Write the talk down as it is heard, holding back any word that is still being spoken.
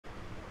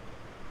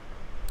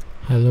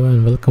Hello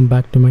and welcome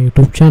back to my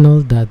YouTube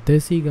channel, That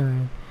Desi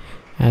Guy,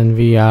 and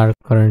we are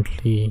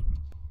currently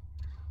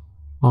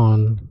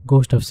on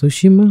Ghost of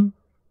Tsushima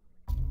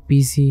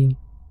PC,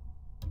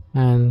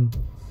 and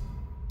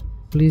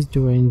please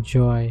do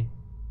enjoy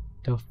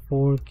the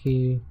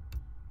 4K.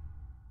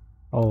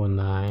 Oh,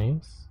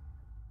 nice.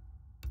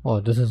 Oh,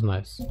 this is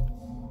nice.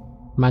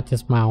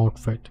 Matches my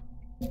outfit.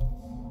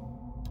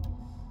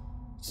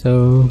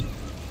 So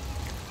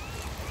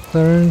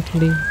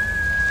currently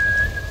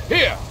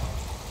here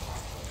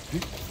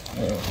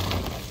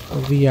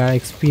we are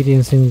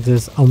experiencing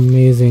this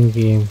amazing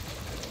game.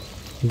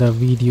 The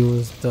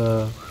videos,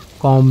 the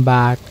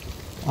combat,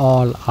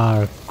 all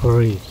are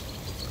great.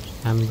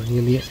 I'm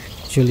really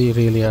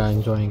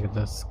enjoying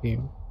this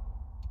game.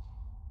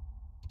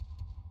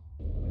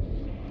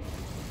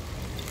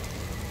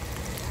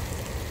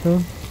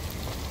 So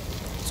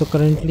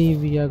currently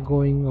we are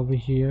going over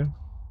here.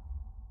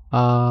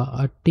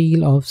 A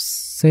tale of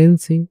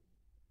Sensei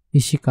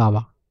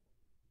Ishikawa.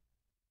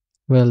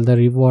 Well, the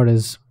reward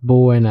is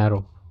bow and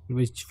arrow,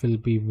 which will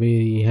be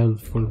very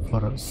helpful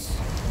for us.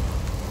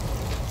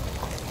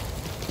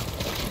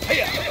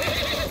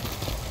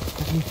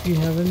 And if you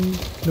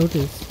haven't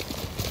noticed,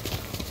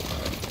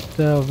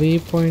 the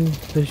waypoint,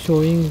 the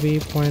showing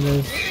waypoint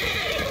is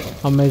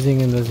amazing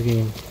in this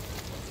game.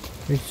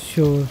 It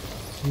shows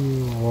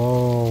you,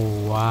 oh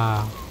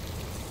wow,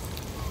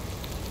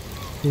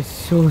 it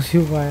shows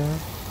you via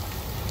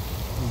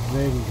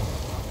very good.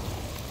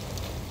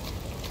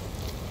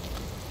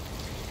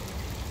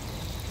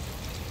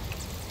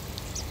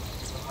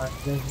 I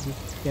guess we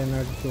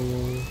cannot go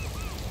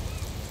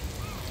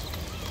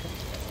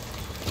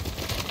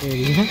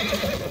area.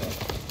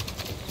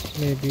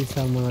 Maybe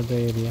some other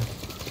area.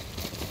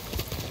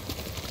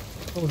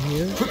 Oh,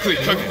 here. quickly,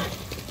 Kage.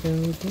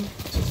 Can we go?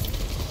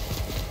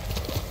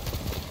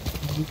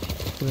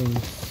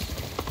 Springs.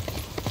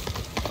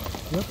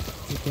 Yep,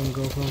 we can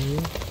go from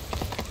here.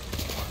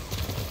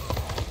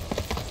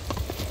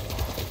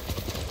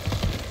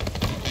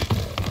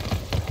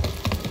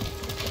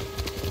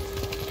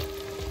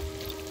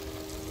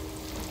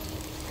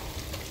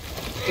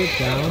 Go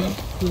down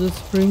to the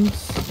springs.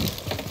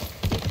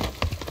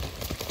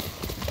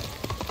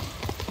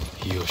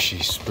 Hiyoshi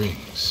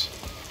Springs.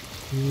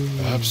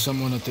 Perhaps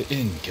someone at the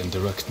inn can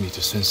direct me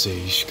to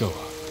Sensei Ishikawa.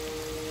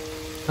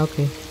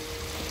 Okay.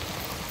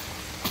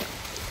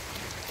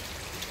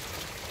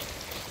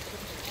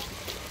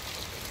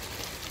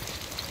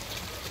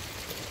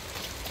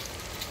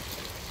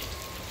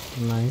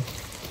 Nice.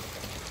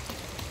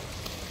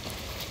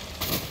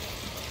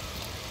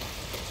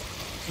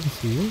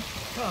 See you.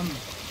 Come,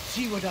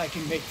 see what I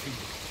can make for you,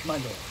 my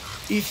lord.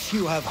 If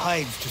you have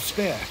hides to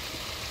spare,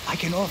 I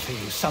can offer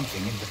you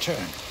something in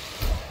return.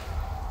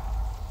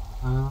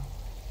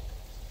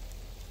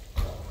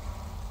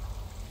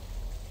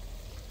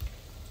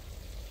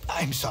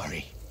 I'm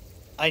sorry.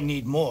 I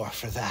need more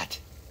for that.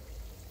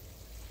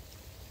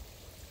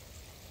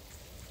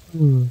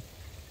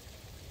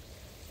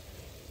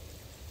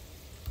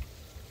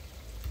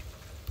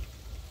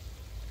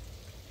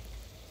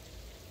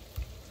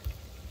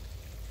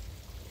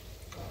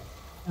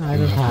 I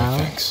don't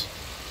have. Thanks.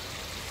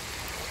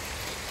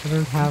 I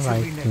don't have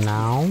right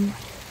now. May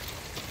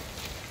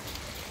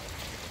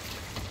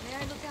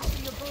I look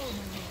after your bowl, my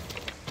lord?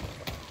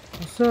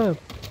 What's up,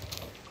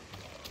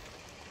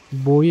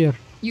 Boyer?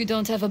 You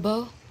don't have a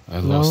bow? I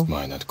lost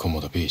mine at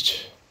Komoda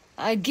Beach.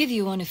 I'd give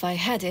you one if I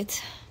had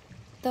it.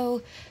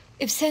 Though,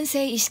 if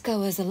Sensei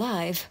Ishikawa is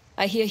alive,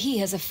 I hear he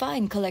has a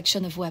fine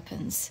collection of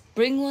weapons.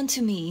 Bring one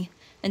to me,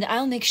 and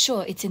I'll make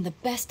sure it's in the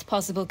best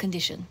possible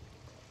condition.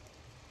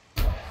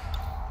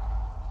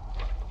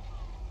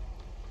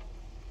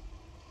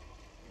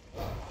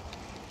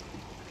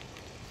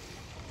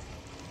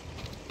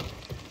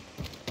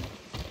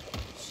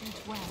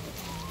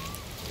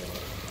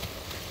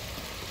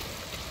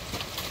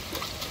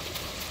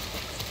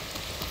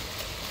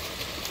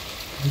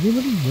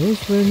 Anybody knows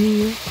where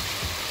he is?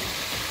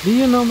 Do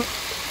you know?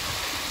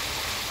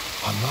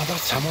 Another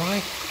samurai?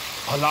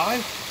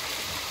 Alive?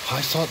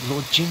 I thought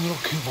Lord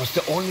Jinroku was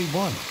the only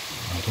one.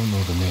 I don't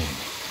know the name.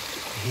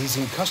 He's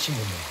in Kashimo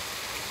now.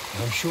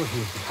 I'm sure he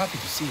would be happy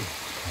to see you.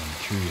 I'm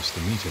curious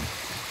to meet him.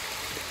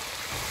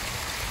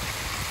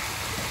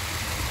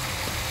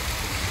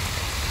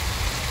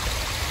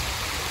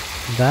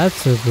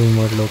 That's a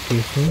rumored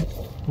location.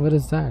 What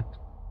is that?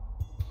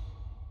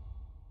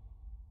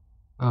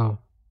 Oh.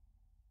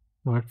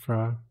 What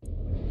for?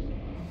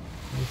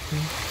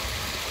 Okay.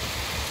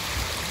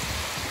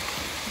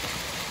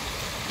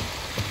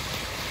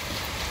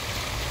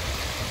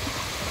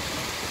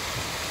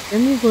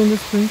 Can you go in the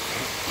spring?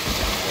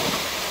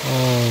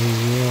 Oh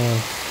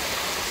yes.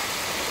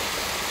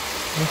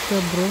 What's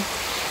up, bro?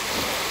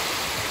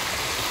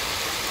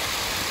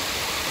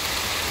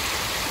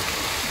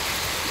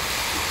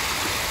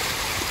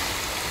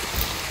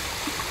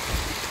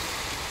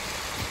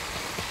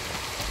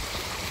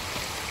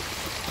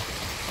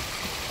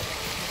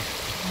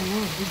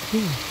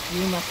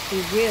 You must be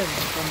weary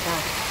from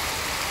that.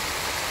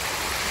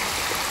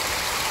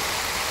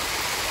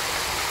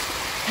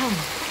 Come,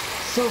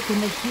 soak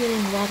in the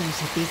healing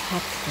waters of these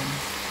hot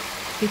springs.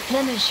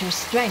 Replenish your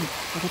strength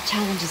for the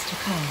challenges to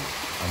come.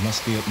 I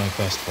must be at my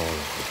best for all of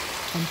it.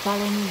 And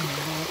follow me, my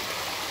lord.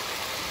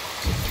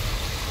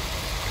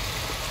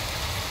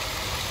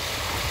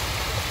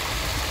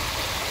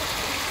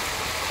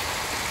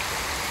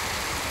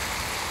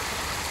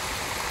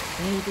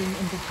 Bathing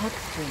in the hot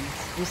springs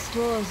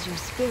restores your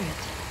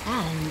spirit,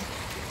 and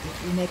if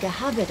you make a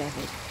habit of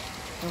it,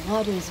 the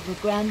waters will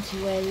grant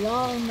you a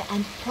long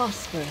and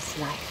prosperous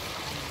life.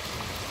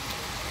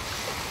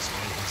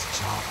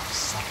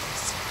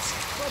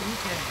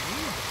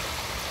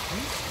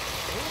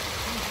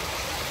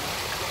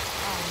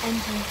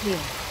 Enter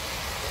here.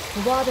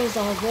 The waters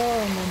are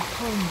warm and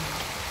calming.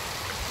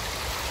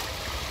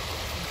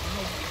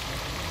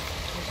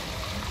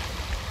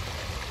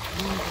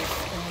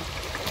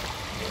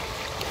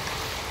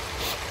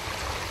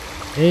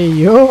 Hey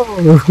yo!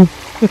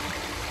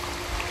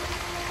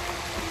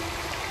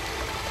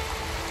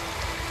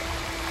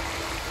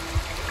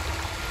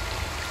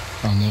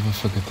 I'll never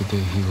forget the day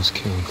he was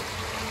killed.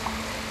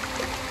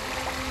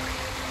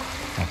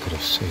 I could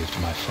have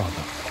saved my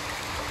father.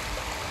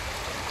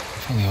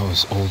 If only I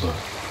was older,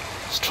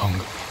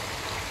 stronger.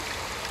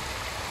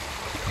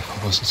 If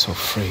I wasn't so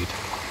afraid.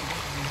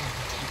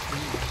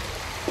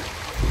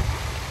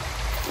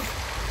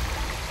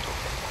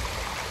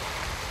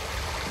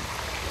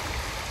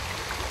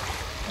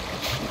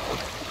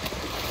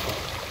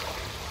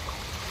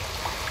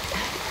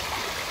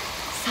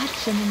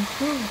 Such an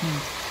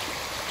improvement.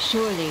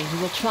 Surely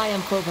we will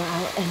triumph over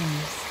our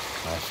enemies.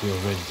 I feel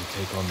ready to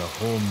take on the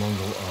whole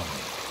Mongol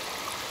army.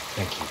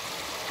 Thank you.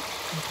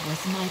 It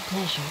was my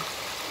pleasure.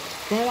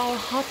 There are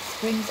hot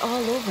springs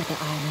all over the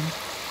island.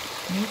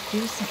 Make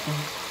use of them.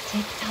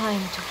 Take time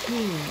to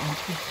heal and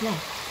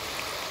reflect.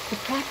 The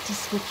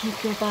practice will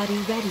keep your body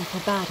ready for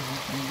battle,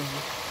 my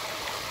lord.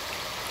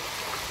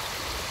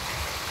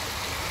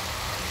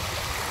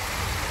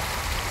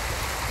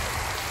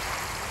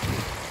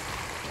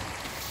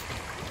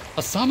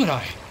 A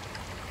samurai!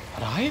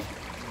 Arrive?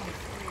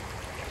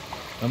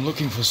 I'm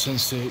looking for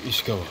Sensei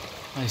Ishikawa.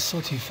 I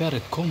thought he fell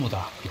at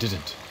Komoda. He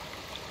didn't.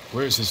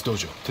 Where is his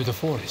dojo? To the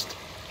forest.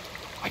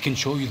 I can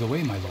show you the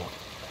way, my lord.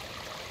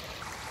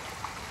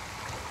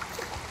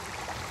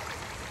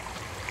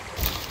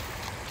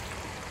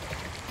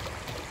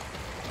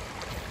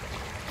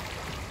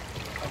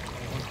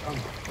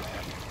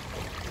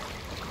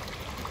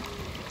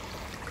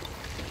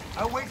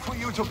 I'll wait for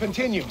you to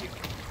continue.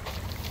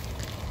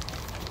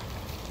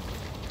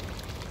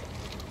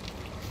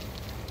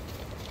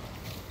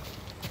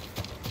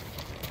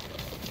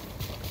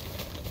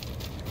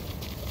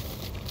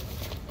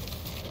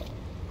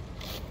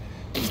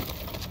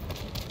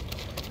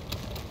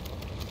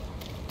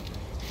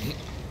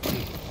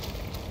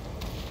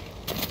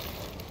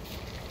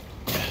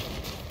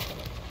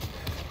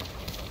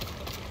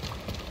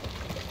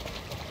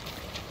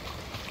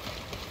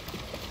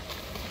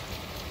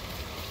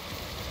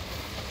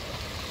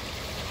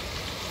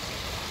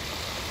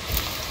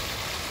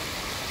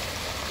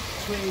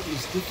 Trade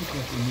is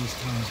difficult in these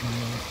times, my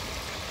lord.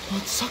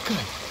 But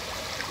Sakai,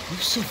 you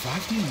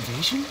survived the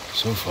invasion?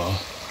 So far.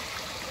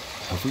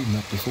 Have we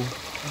met before?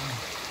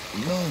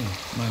 No,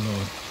 my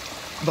lord.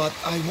 But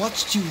I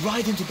watched you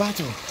ride into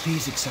battle.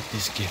 Please accept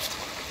this gift.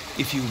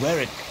 If you wear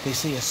it, they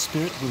say a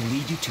spirit will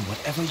lead you to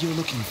whatever you're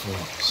looking for.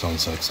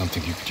 Sounds like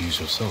something you could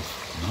use yourself.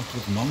 Not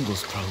with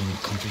Mongols prowling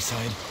the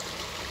countryside.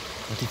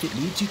 But if it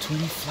leads you to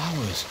any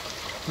flowers,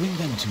 bring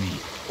them to me,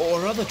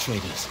 or other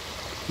traders.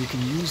 We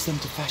can use them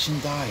to fashion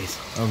dyes.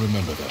 I'll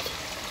remember that.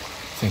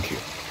 Thank you.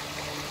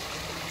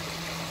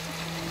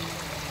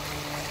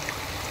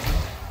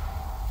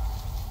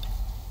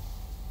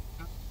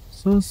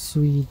 So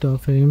sweet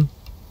of him.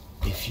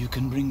 If you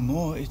can bring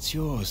more, it's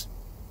yours.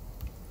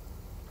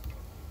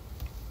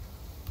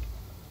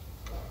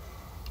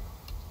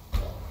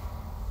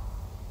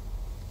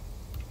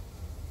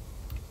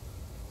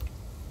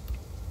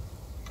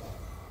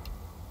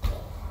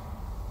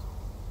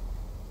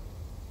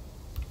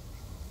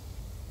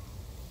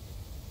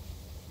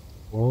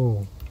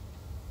 Whoa.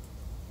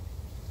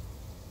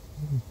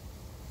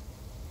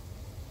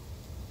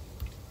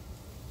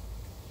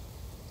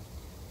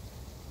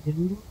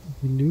 Hello,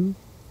 hello.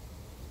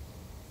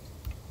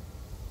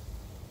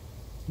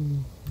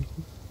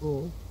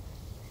 Oh.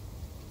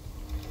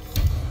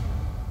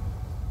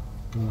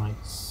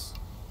 Nice.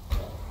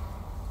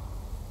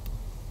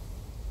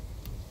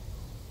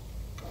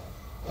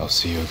 I'll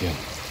see you again.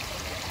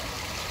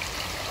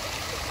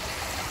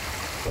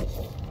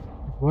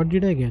 What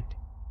did I get?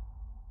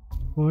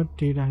 What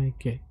did I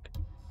get?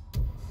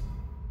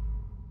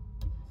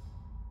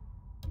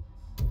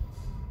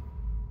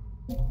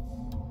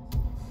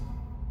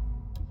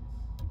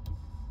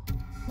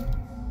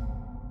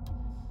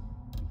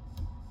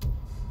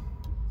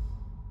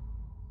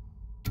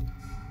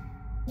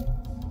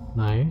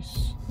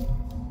 Nice.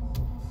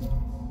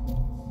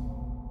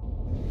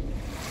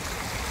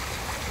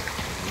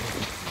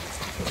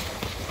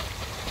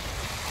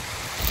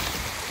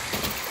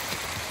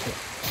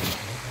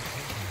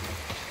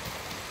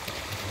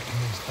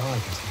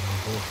 died as a young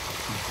boy.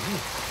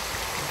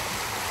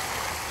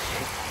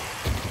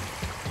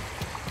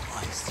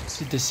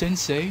 Did the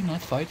sensei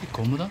not fight at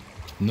Komoda?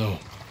 No.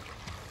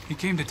 He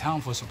came to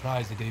town for a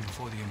surprise the day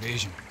before the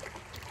invasion.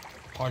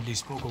 Hardly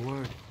spoke a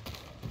word,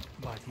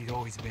 but he'd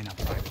always been a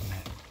private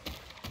man.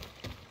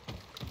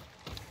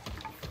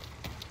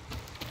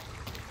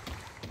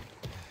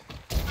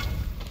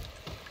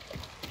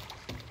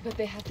 But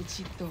they have the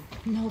Chito.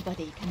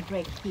 Nobody can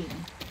break him.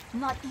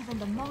 Not even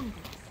the Mongols.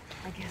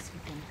 I guess we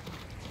can.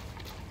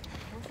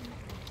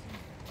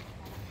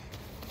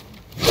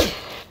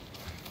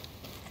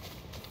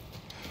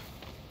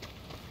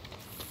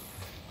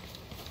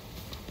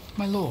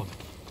 My lord,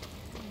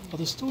 are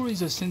the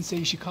stories of Sensei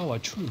Ishikawa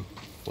true?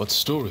 What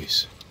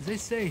stories? They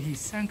say he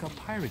sank a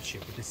pirate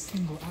ship with a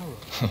single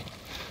arrow.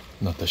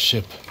 Not the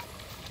ship.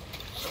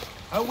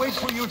 I'll wait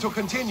for you to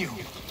continue.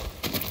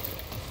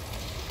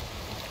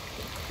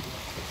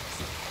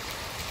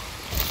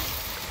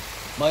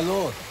 My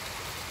lord,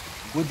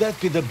 would that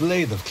be the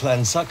blade of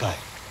Clan Sakai?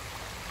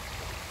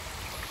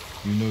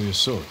 You know your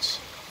swords.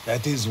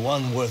 That is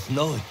one worth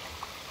knowing.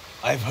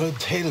 I've heard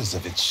tales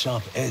of its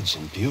sharp edge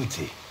and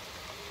beauty,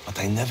 but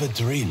I never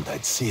dreamed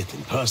I'd see it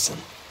in person.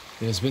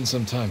 It has been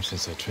some time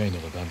since I trained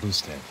on a bamboo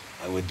stand.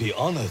 I would be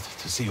honored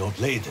to see your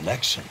blade in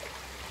action.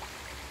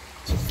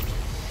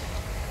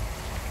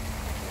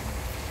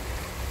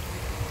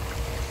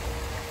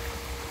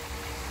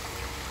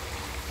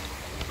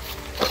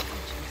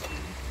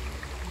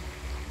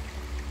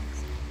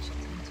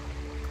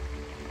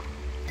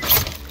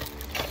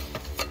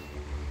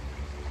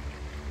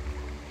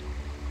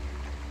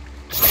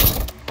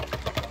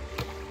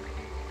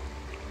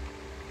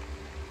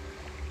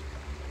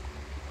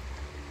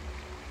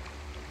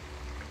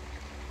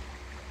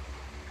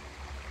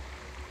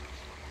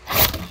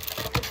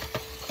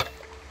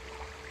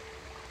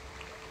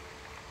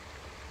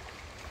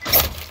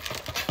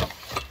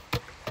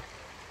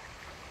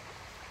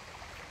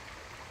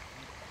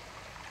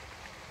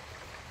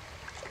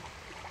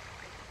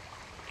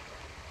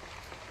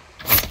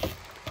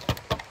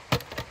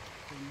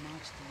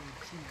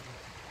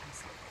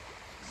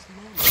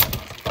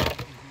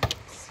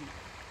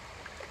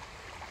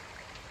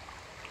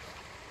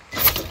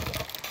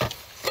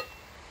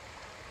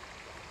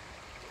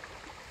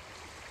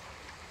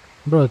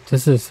 Bro,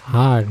 this is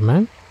hard,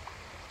 man.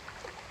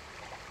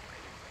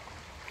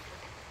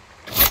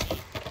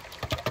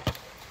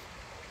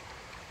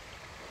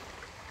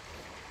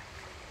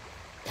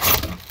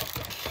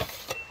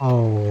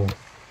 Oh,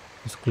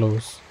 it's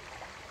close.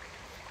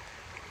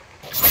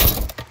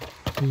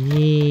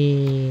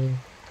 Yeah.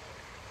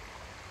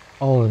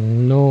 Oh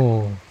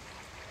no.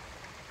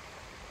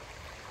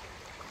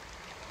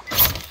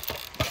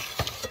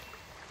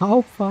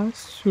 How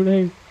fast should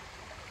I?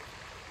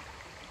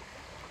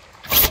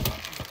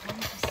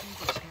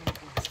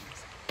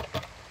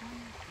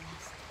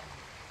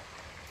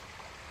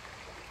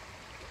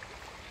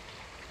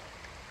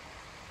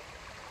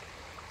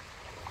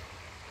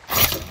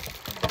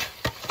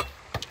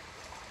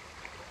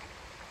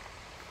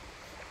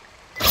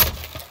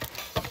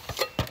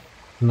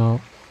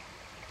 No.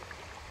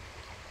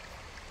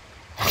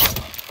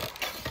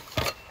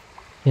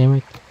 Damn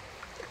it.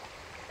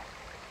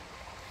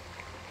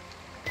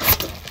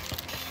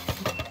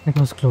 That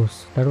was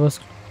close. That was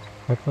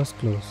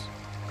close.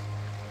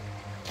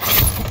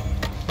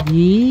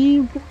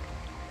 Yeah.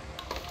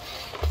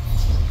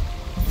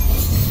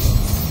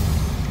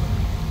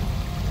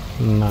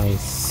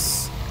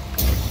 Nice.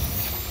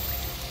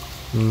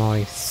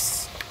 Nice.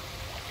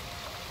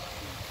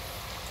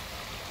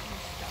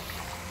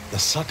 The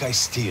Sakai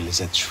steel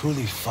is a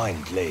truly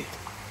fine blade,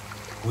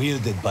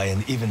 wielded by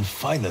an even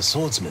finer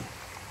swordsman.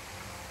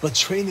 But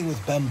training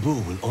with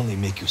bamboo will only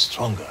make you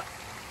stronger.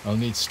 I'll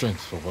need strength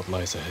for what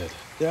lies ahead.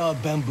 There are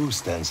bamboo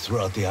stands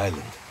throughout the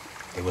island.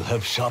 They will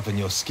help sharpen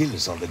your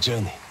skills on the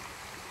journey.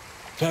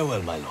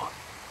 Farewell, my lord.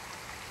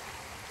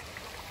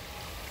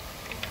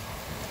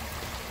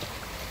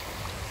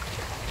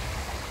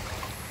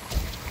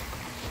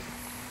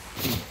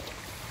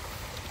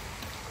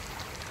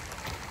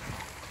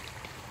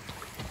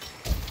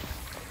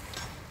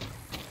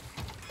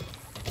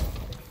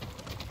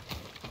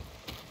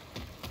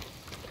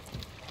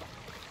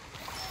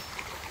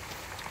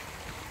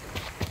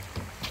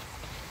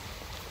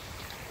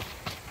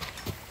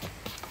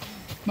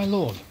 My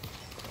lord,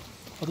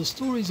 are the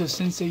stories of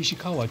Sensei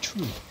Ishikawa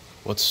true?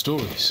 What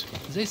stories?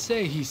 They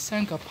say he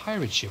sank a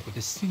pirate ship with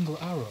a single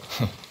arrow.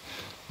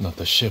 Not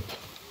the ship,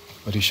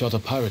 but he shot a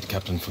pirate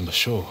captain from the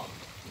shore.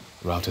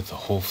 Routed the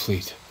whole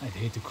fleet. I'd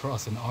hate to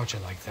cross an archer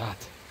like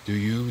that. Do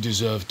you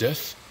deserve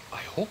death?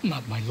 I hope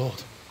not, my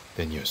lord.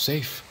 Then you're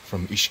safe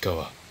from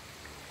Ishikawa.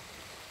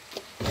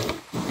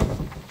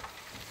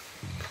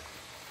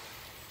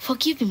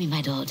 Forgive me,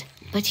 my lord,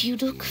 but you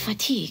look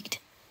fatigued.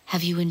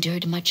 Have you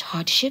endured much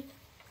hardship?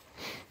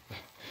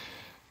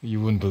 You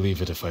wouldn't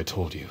believe it if I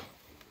told you.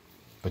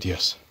 But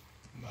yes,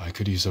 I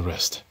could use a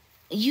rest.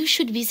 You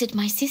should visit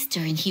my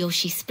sister in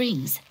Hiyoshi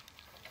Springs.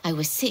 I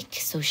was sick,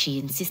 so she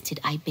insisted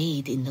I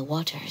bathe in the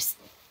waters.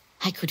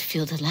 I could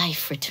feel the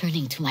life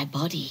returning to my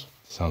body.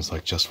 Sounds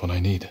like just what I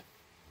need.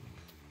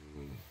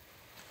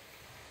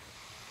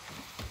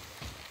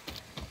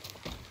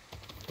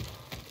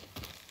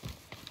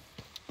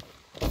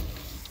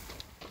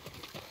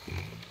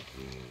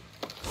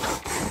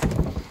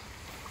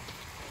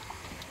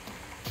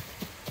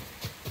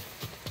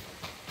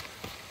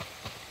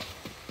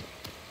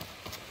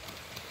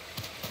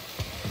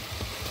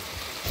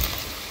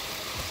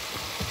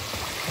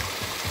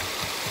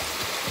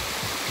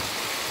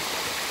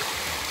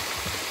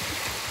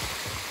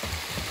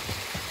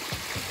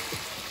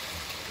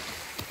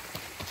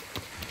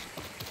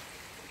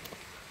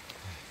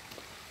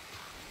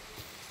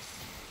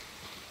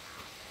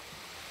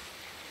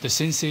 The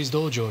sensei's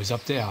dojo is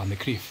up there on the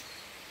cliff.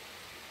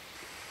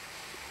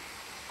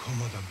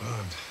 Komoda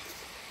burned,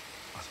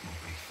 but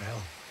Mobei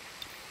fell.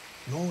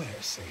 Nowhere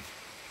is safe.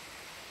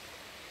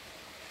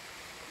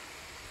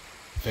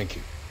 Thank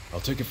you. I'll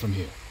take it from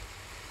here.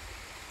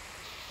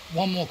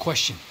 One more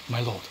question,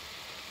 my lord.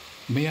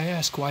 May I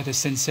ask why the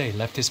sensei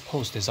left his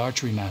post as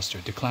archery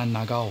master to Clan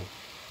Nagao?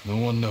 No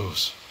one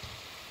knows.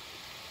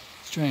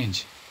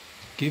 Strange.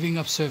 Giving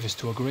up service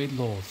to a great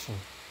lord for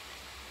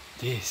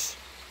this.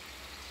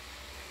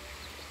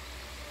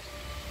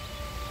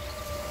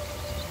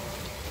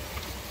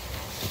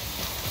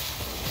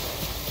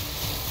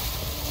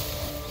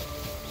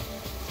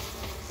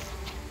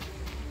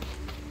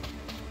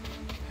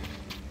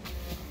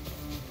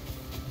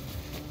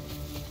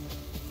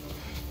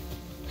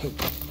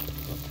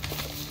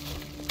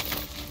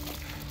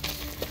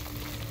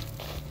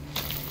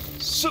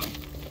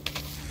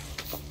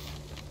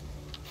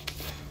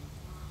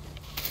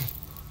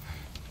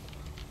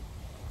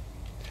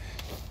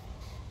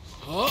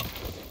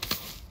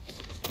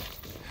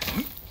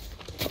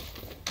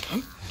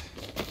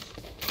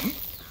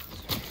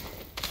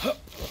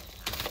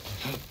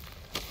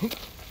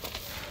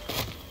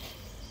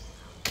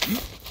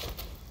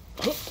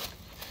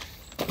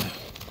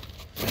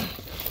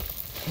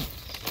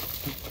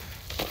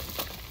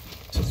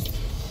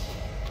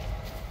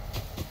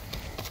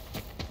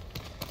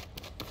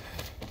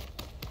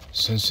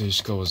 Sensei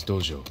Ishikawa's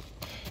dojo.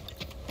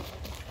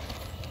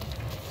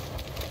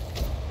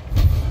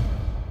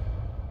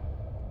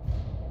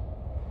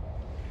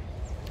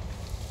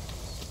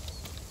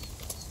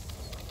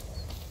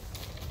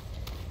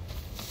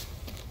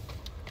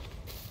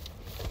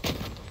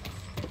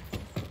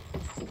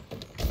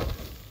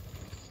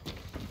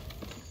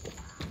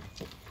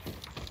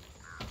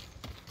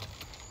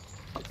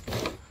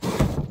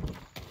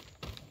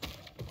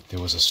 There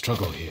was a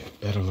struggle here.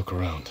 Better look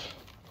around.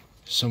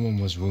 Someone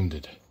was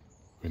wounded.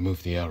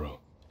 Remove the arrow.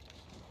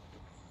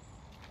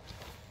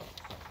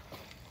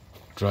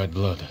 Dried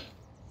blood.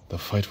 The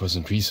fight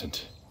wasn't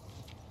recent.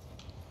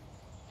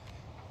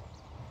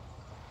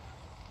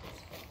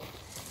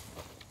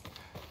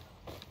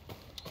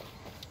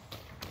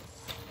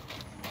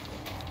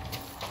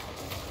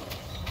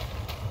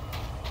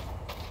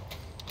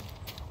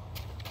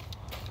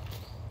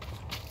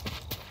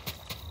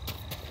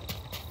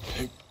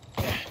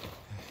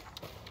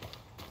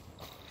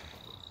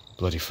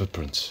 Bloody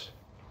footprints.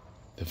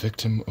 The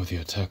victim or the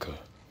attacker?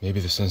 Maybe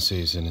the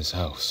sensei is in his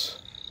house.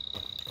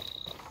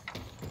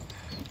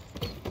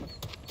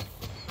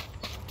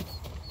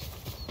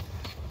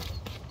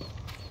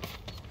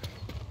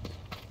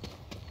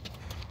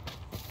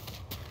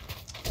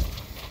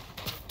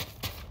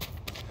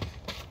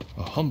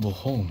 A humble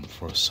home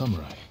for a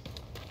samurai.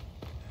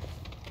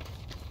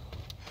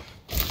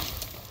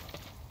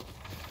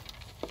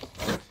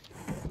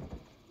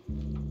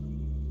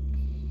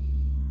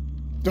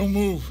 Don't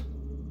move!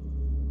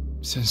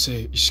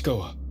 Sensei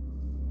Ishikawa.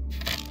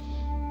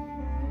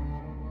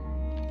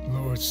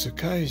 Lord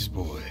Sakai's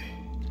boy.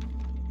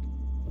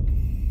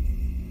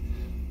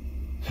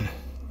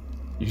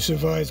 You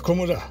survived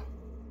Komoda.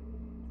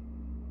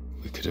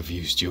 We could have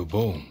used your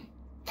bone.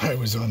 I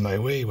was on my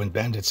way when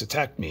bandits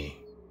attacked me.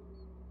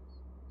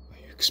 Are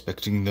you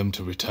expecting them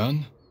to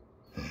return?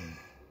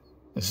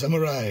 The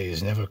samurai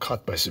is never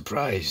caught by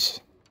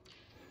surprise.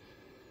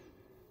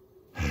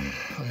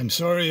 I'm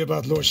sorry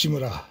about Lord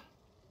Shimura.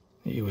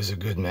 He was a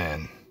good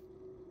man.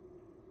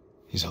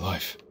 He's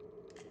alive.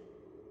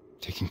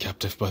 Taken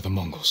captive by the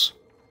Mongols.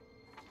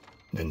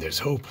 Then there's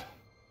hope.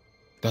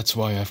 That's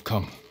why I've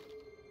come.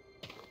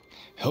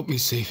 Help me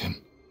save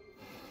him.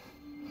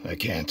 I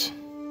can't.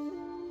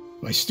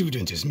 My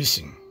student is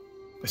missing.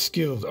 A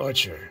skilled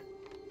archer.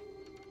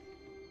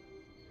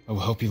 I will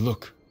help you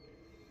look.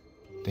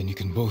 Then you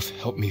can both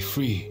help me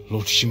free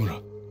Lord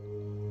Shimura.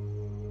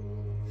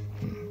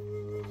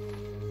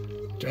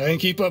 Try and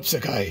keep up,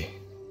 Sakai.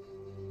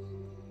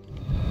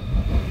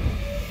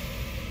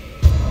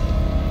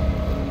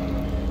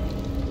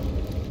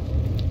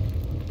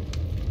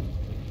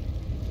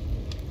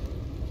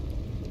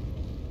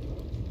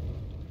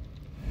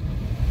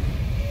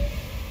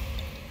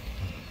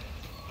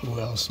 Who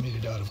else made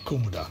it out of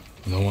Komoda?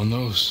 No one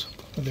knows.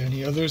 Are there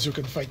any others who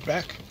can fight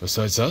back?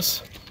 Besides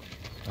us?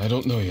 I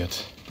don't know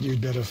yet.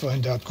 You'd better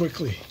find out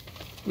quickly.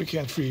 We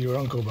can't free your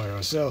uncle by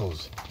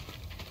ourselves.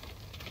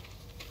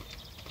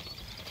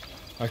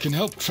 I can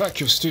help track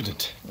your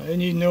student. I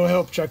need no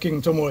help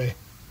tracking Tomoe.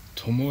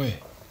 Tomoe?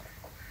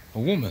 A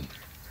woman?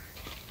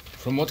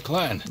 From what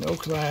clan? No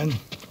clan.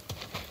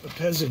 A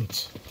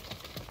peasant.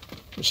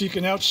 But she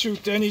can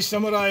outshoot any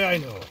samurai I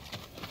know.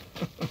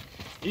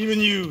 Even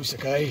you,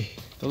 Sakai.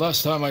 The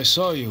last time I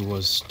saw you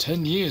was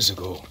 10 years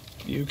ago.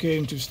 You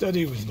came to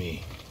study with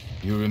me.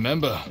 You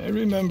remember? I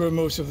remember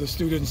most of the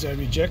students I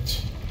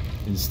reject.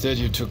 Instead,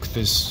 you took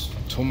this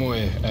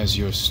Tomoe as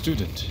your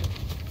student.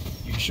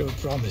 You showed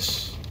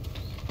promise.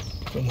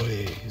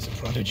 Tomoe is a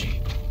prodigy.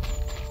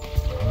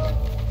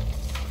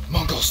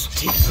 Mongols!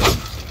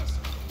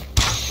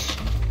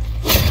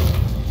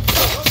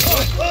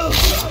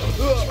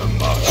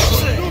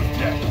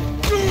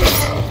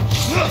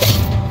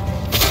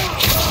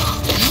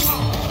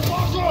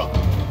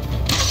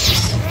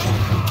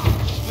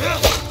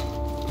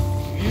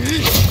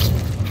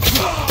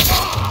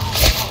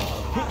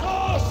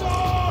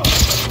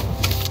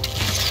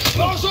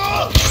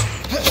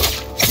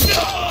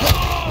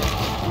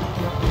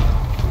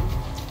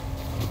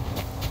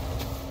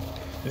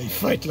 They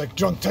fight like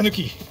drunk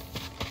tanuki.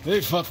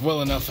 They fought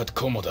well enough at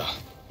Komoda.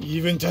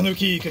 Even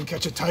tanuki can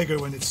catch a tiger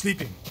when it's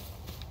sleeping.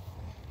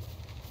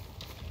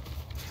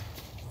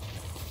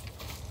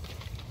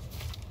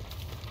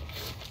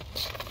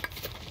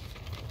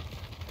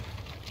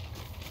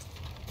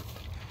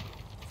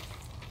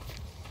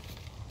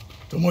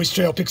 Tomoe's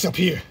trail picks up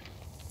here.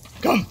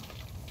 Come!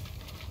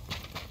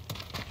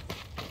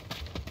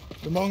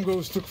 The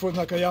Mongols took Fort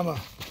Nakayama.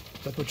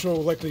 That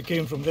patrol likely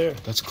came from there.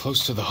 That's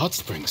close to the hot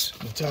springs.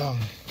 The town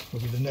will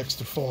be the next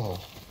to fall.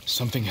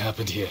 Something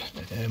happened here.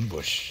 An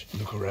ambush.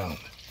 Look around.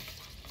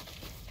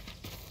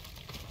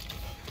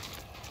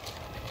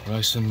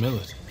 Rice and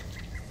millet.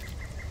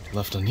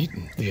 Left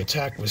uneaten. The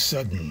attack was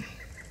sudden.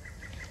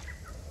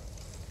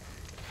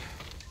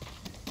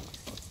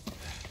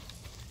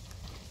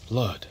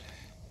 Blood,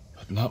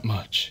 but not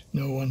much.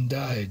 No one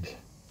died.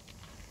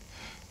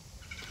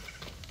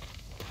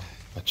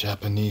 A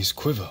Japanese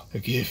quiver. A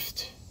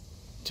gift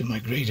to my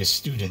greatest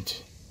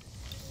student.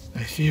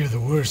 I fear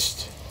the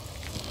worst.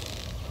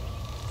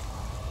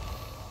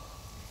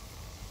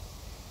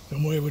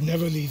 Tomoe would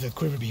never leave that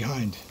quiver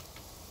behind.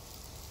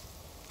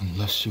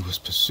 Unless she was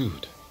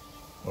pursued.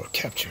 Or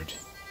captured.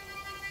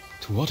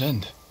 To what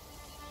end?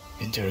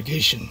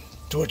 Interrogation.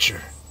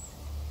 Torture.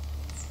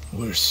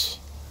 Worse.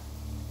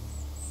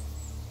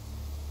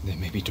 They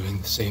may be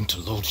doing the same to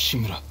Lord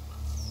Shimura.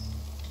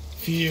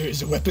 Fear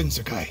is a weapon,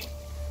 Sakai.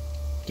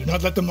 Do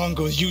not let the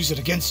Mongols use it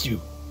against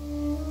you.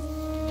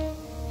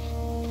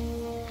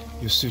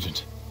 Your student.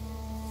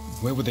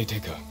 Where would they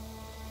take her?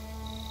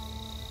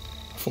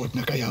 Fort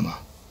Nakayama.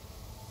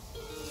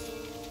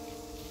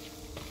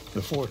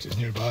 The fort is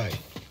nearby.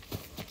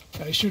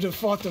 I should have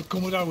fought at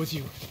Komoda with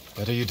you.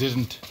 Better you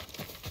didn't.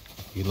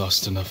 You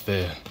lost enough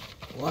there.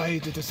 Why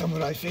did the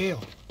samurai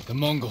fail? The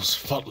Mongols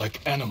fought like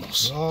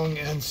animals. Wrong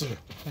answer.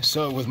 I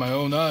saw it with my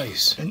own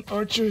eyes. An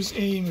archer's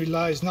aim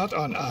relies not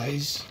on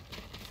eyes,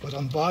 but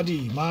on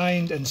body,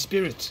 mind, and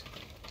spirit.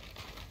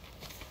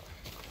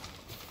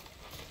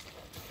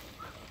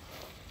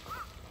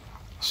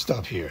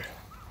 Stop here.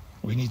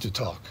 We need to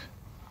talk.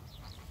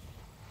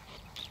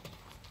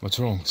 What's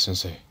wrong,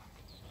 Sensei?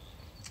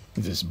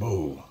 This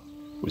bow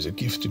was a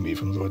gift to me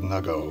from Lord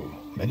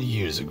Nagao many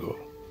years ago.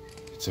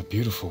 It's a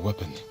beautiful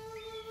weapon.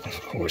 Of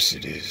course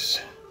it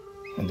is.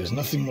 And there's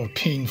nothing more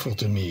painful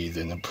to me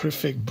than a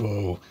perfect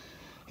bow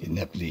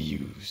ineptly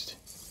used.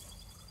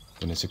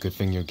 Then it's a good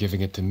thing you're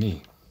giving it to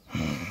me.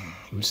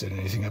 Who said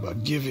anything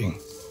about giving?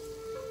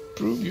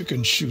 Prove you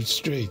can shoot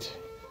straight.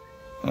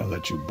 I'll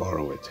let you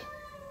borrow it.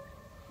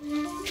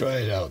 Try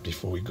it out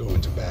before we go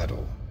into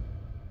battle.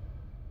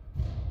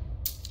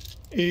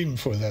 Aim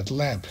for that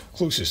lamp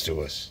closest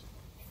to us.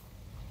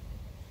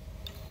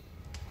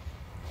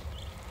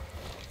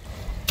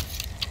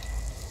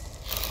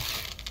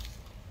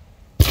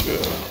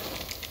 Good.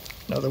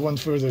 Now the one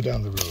further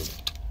down the road.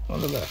 On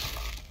the left.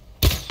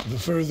 The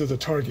further the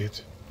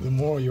target, the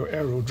more your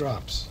arrow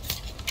drops.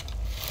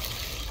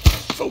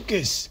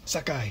 Focus,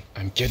 Sakai.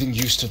 I'm getting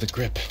used to the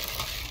grip.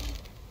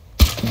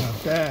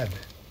 Not bad.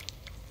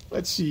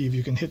 Let's see if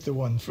you can hit the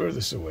one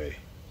furthest away.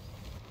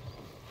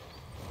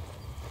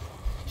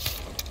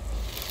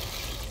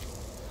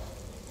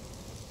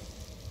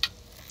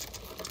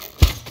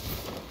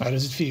 How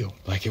does it feel?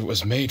 Like it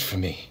was made for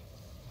me.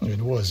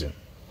 It wasn't.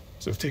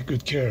 So take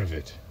good care of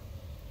it.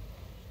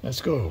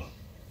 Let's go.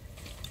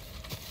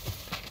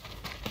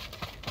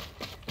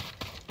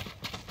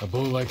 A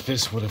bow like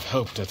this would have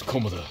helped at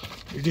Komoda.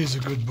 It is a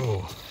good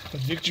bow.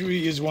 But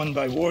victory is won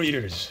by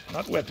warriors,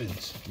 not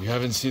weapons. You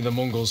haven't seen the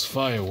Mongols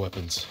fire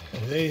weapons.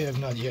 And they have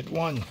not yet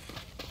won.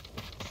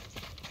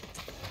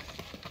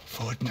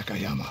 Fort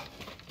Nakayama.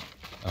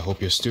 I hope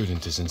your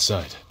student is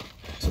inside.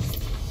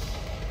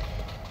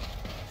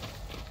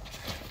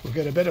 We'll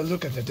get a better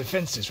look at the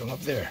defenses from up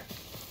there.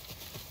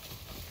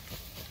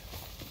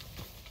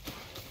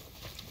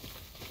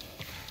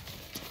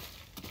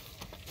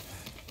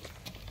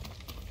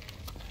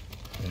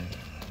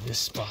 This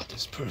spot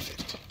is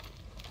perfect.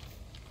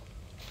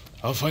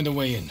 I'll find a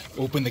way in.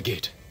 Open the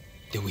gate.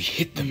 Then we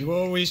hit them. You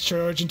always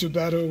charge into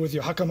battle with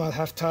your hakama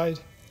half-tied?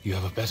 You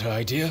have a better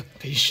idea?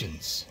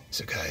 Patience,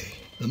 Sakai.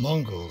 The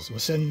Mongols will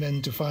send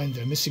men to find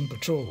their missing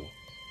patrol.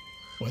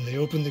 When they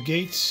open the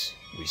gates,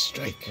 we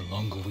strike. The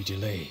longer we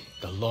delay,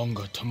 the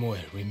longer Tomoe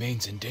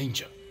remains in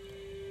danger.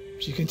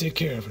 She can take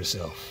care of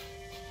herself.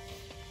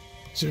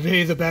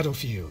 Survey the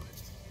battlefield.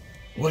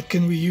 What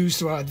can we use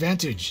to our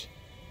advantage?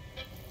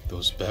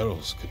 Those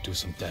barrels could do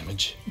some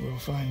damage. We'll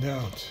find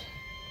out.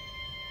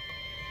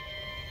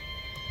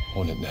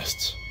 Hornet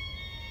nests.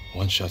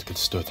 One shot could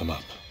stir them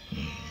up.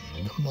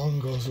 The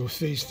Mongols will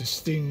face the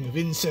sting of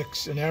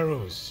insects and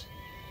arrows.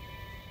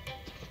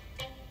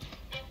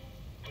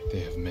 They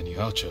have many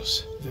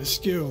archers. They're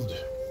skilled,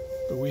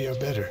 but we are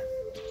better.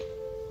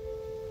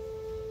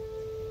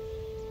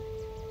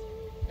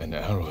 An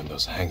arrow in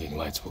those hanging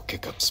lights will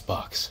kick up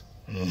sparks.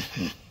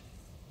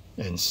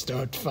 And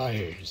start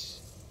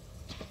fires.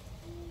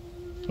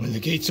 When the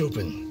gates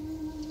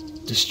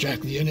open,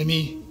 distract the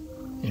enemy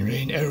and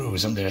rain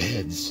arrows on their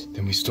heads.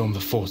 Then we storm the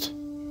fort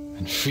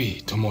and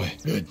free Tomoe.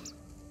 Good.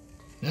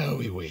 Now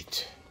we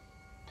wait.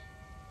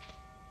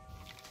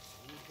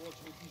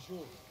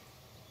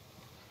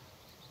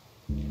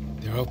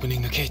 They're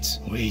opening the gates.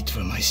 Wait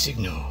for my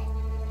signal.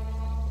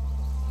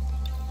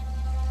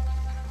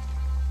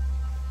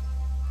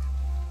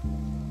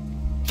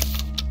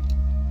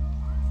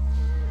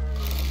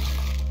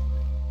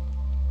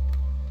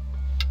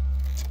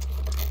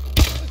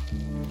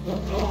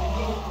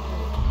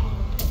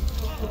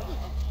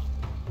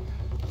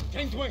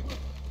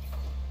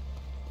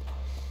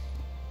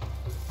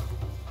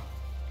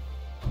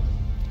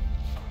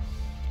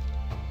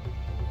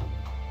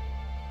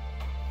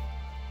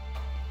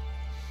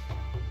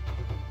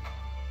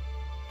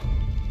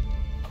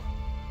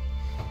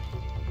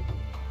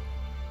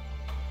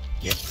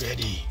 Get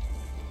ready.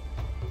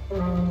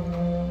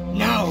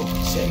 Now,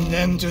 send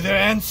them to their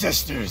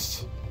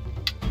ancestors.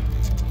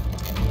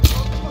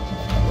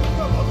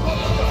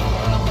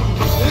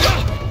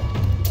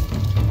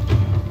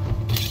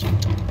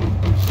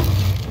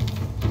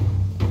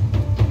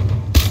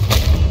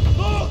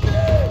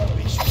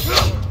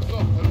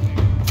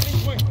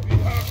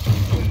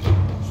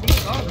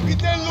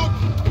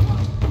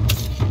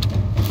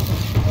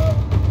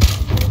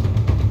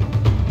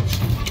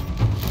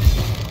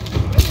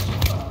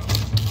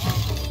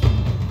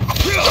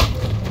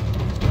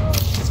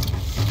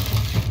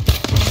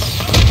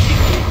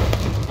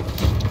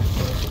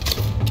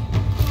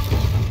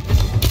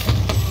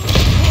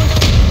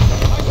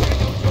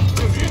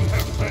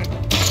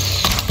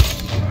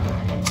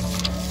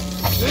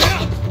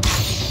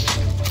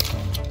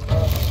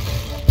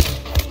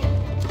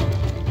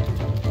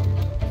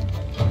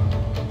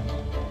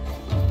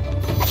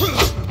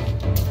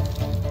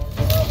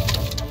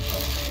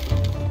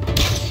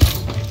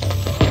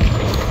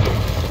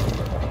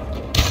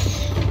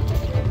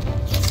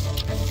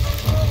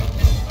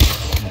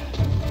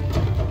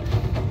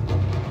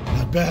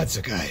 Bad,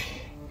 Sakai.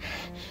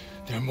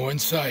 There are more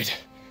inside.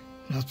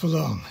 Not for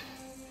long.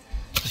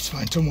 Let's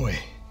find Tomoe.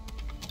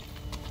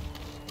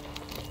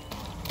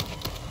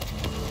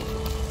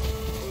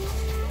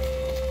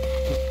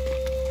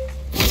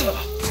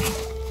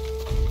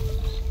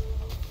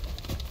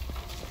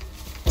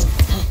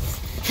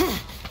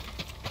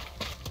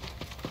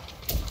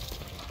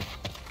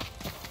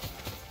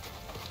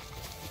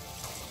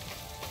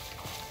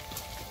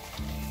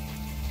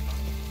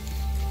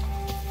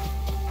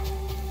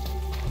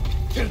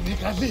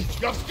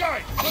 Your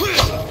sky!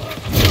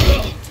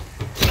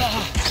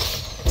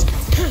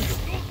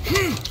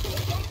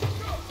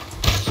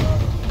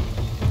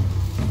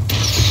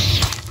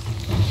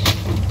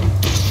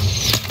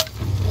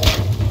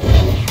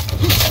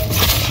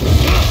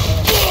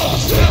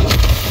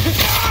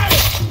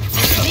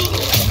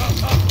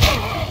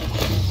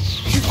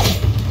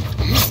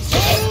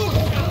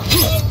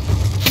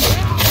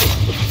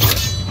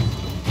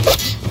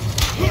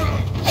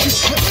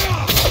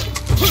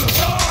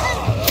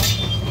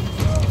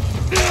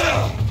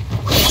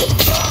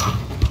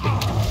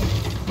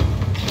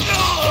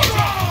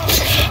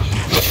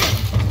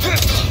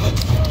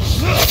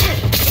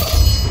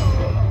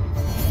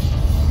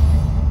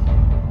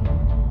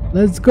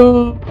 Let's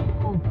go.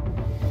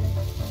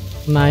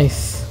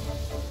 Nice.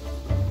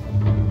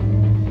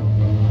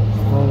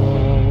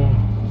 Oh.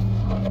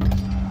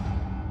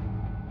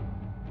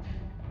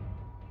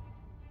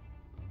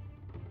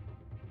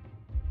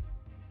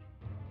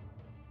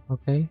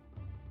 Okay.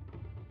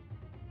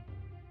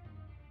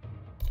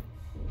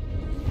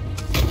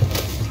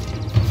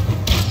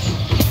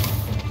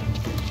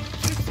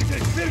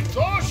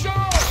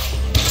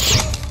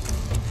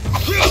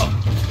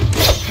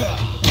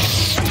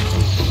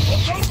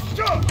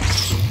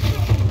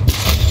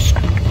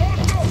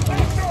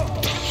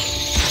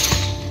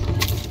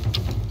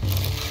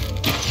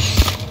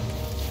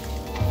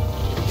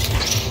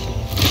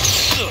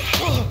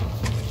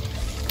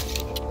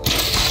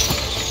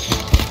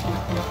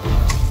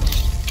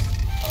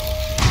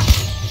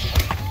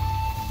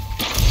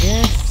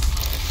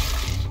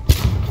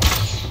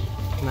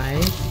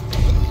 Nice.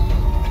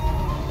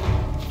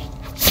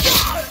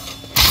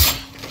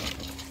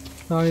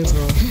 Sorry,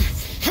 bro.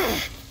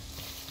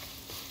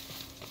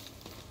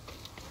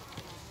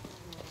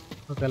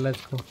 Okay,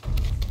 let's go.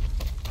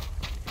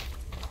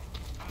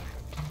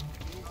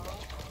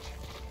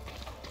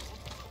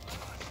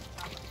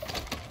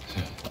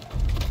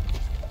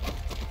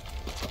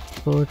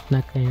 Fort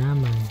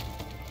Nakayama.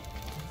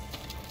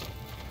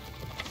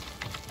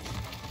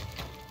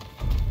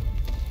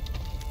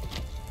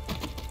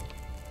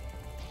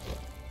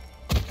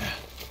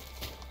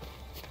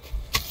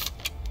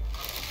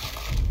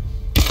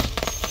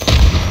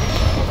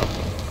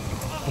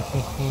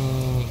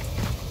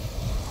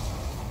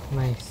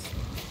 Nice.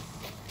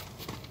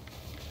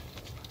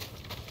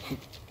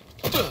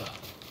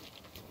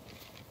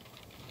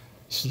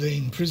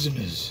 Slain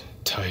prisoners.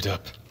 Tied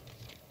up.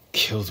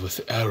 Killed with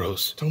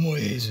arrows. Tomoe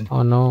isn't...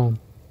 Oh no.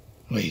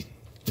 Wait,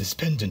 this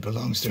pendant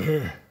belongs to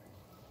her.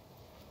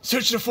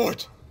 Search the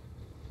fort!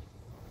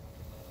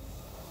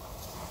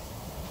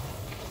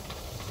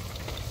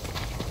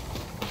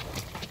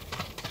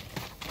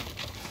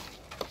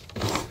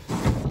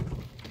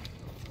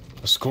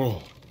 A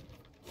scroll.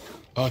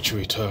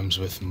 Archery terms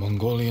with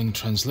Mongolian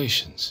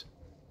translations.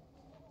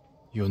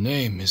 Your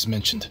name is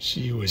mentioned.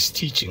 She was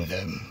teaching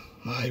them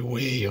my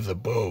way of the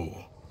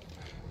bow.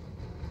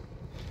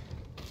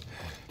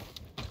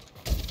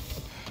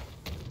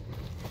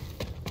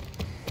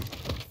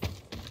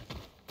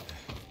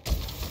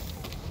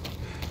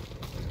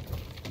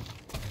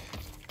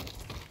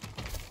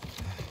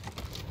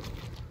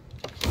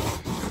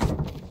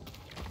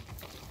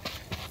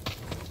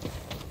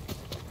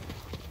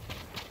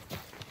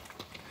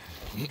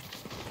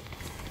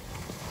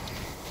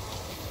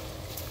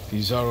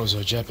 These arrows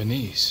are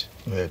Japanese.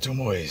 They're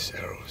Tomoe's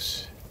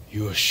arrows.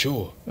 You are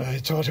sure? I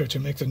taught her to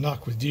make the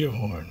knock with deer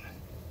horn.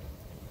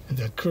 And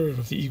that curve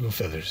of the eagle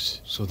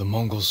feathers. So the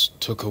Mongols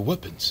took her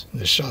weapons?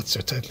 The shots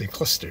are tightly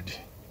clustered.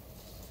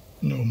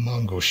 No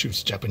Mongol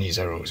shoots Japanese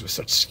arrows with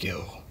such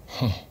skill.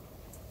 Huh.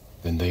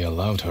 Then they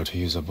allowed her to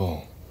use a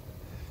bow.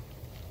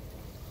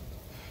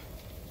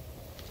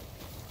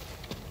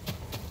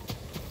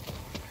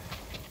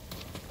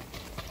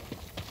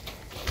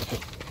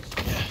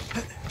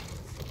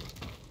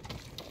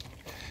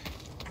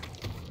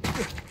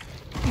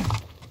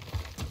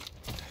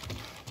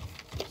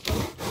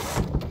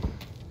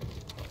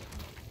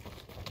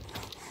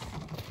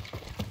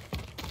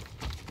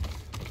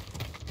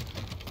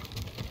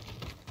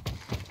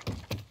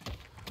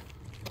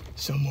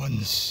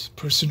 Someone's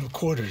personal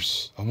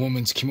quarters. A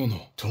woman's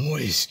kimono.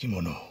 Tomoe's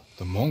kimono.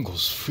 The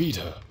Mongols freed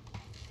her.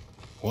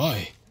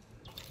 Why?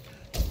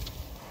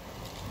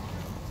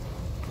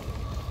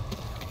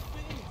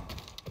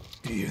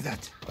 Do you hear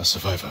that? A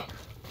survivor.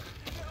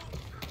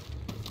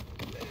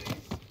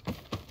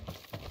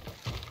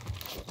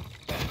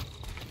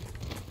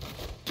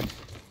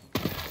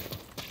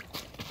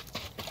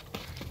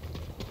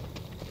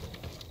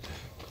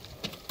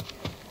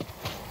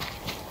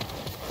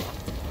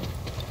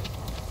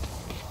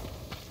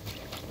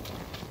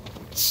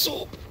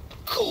 So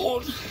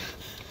cold.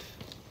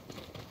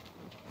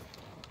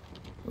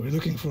 We're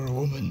looking for a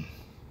woman,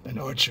 an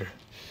archer.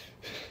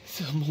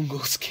 The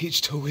Mongols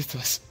caged her with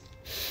us.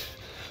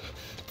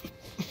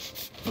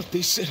 But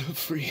they set her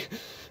free.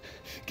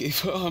 Gave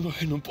her armor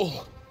and a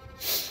bow.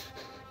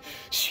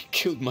 She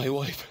killed my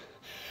wife.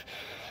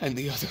 And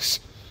the others.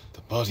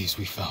 The bodies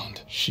we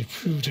found. She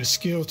proved her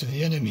skill to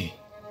the enemy.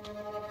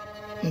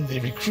 And they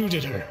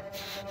recruited her.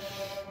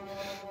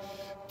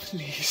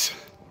 Please.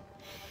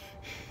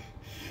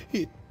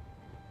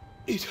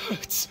 It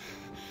hurts.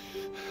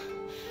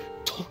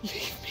 Don't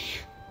leave me.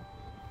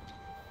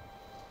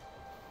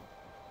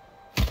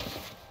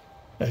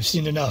 I've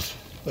seen enough.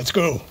 Let's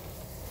go.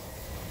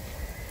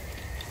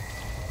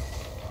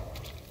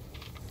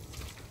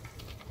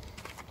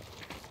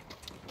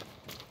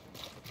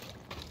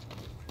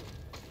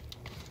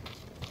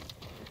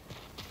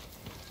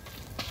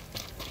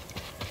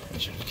 I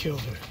should have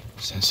killed her.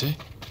 Sensei?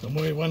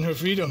 Tomoe won her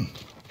freedom.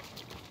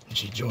 And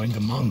she joined the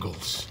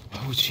Mongols.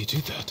 Why would she do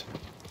that?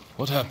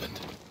 What happened?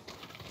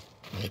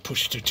 I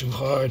pushed her too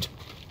hard.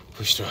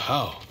 Pushed her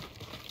how?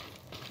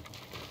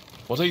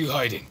 What are you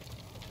hiding?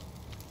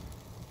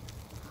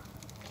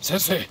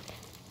 Sensei!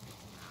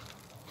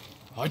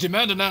 I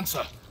demand an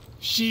answer.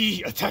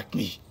 She attacked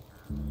me.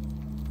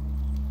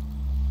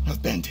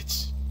 Not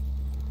bandits.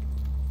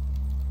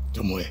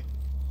 Tomoe.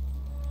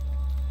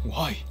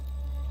 Why?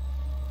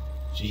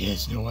 She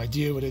has no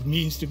idea what it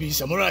means to be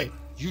samurai.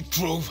 You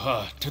drove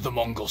her to the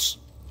Mongols.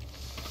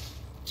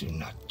 Do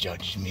not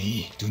judge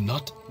me. Do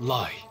not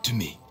lie to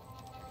me.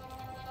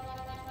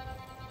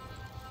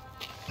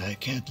 I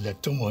can't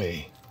let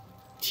Tomoe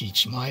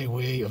teach my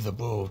way of the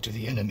bow to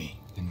the enemy.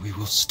 Then we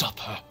will stop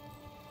her.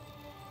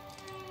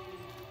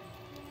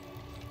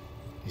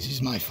 This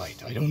is my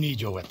fight. I don't need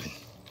your weapon.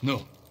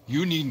 No,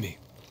 you need me.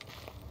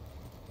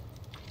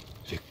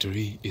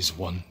 Victory is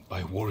won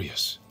by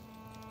warriors,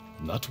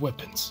 not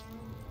weapons.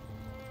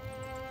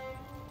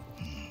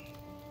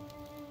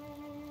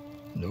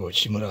 Lord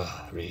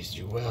Shimura raised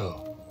you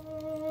well.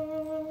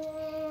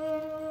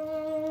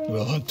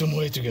 We'll hunt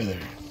Tomoe together,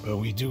 but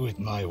we do it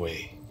my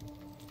way.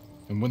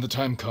 And when the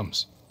time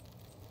comes,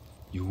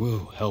 you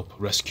will help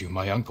rescue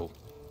my uncle.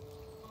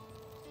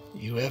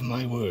 You have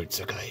my word,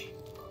 Sakai.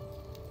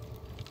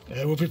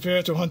 I will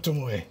prepare to hunt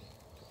Tomoe.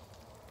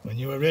 When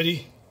you are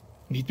ready,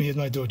 meet me at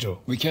my dojo.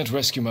 We can't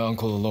rescue my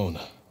uncle alone.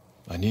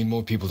 I need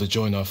more people to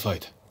join our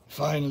fight.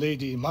 Find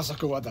Lady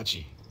Masako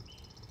Adachi.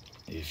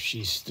 If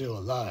she's still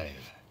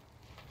alive,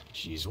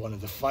 she's one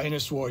of the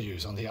finest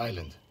warriors on the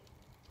island.